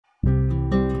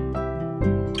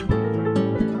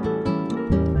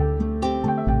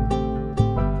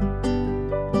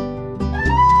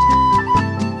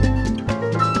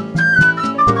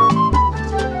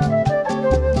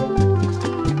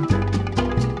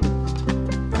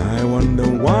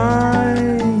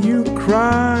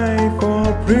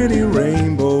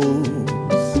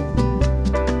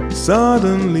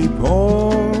suddenly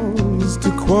pause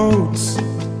to quote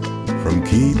from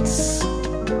Keats.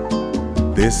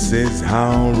 This is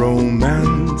how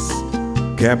romance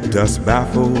kept us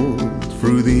baffled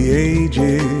through the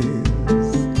ages.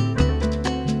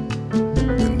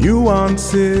 The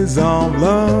nuances of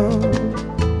love,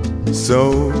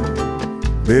 so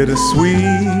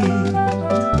bittersweet.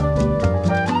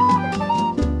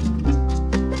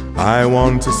 I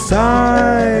want to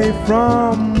sigh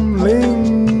from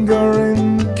lingering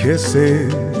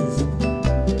kisses,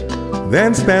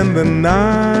 then spend the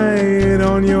night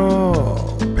on your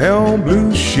pale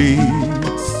blue sheets.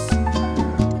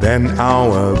 Then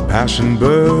our passion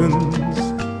burns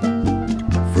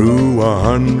through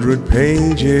 100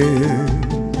 pages.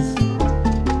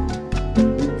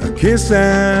 A kiss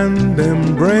and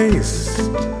embrace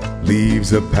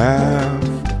leaves a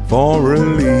path for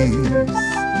release.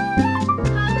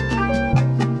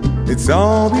 It's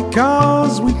all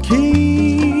because we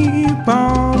keep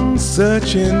on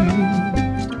searching,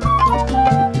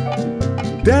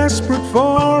 desperate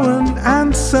for an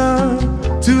answer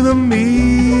to the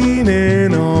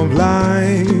meaning of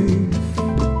life.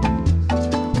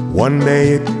 One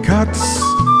day it cuts,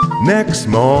 next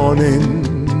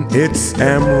morning it's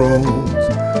emerald.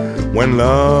 When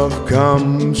love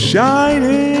comes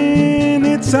shining,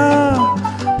 it's a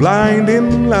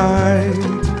blinding light.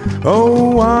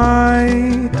 Oh,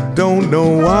 I don't know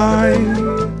why,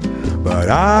 but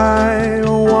I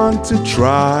want to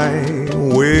try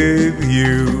with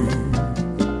you.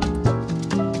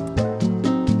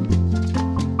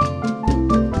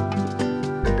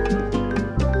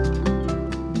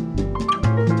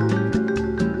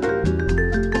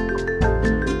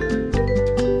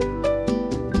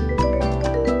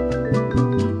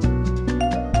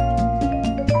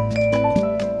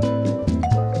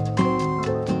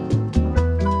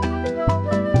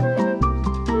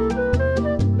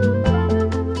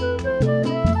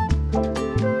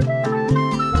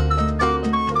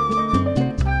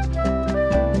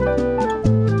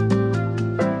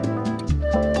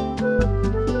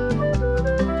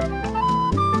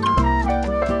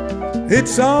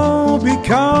 It's all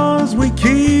because we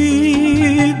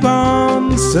keep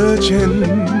on searching,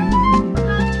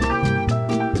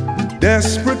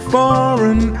 desperate for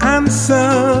an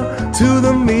answer to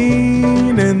the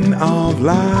meaning of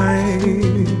life.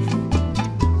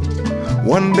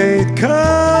 One day it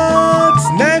cuts,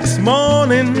 next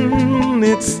morning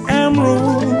it's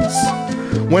emeralds.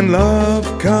 When love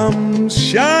comes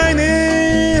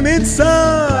shining, it's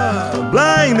a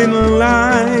blinding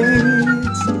light.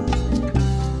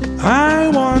 I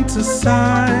want to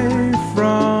sigh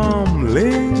from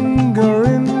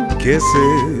lingering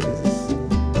kisses,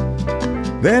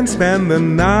 then spend the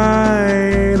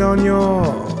night on your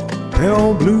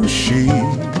pale blue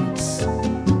sheets.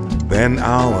 Then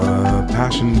our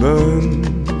passion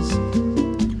burns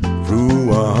through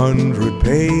 100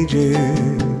 pages,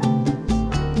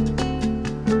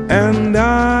 and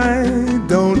I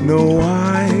don't know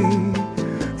why,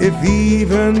 if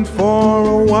even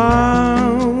for a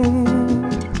while,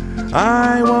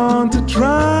 I want to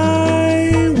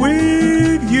try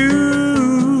with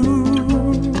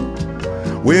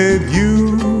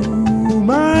you,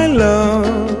 my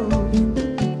love.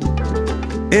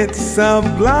 It's a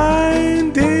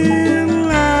blinding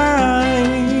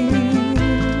light.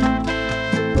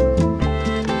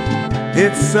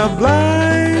 It's a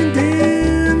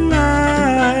blinding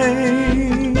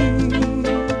light.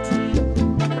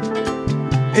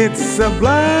 It's a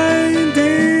blind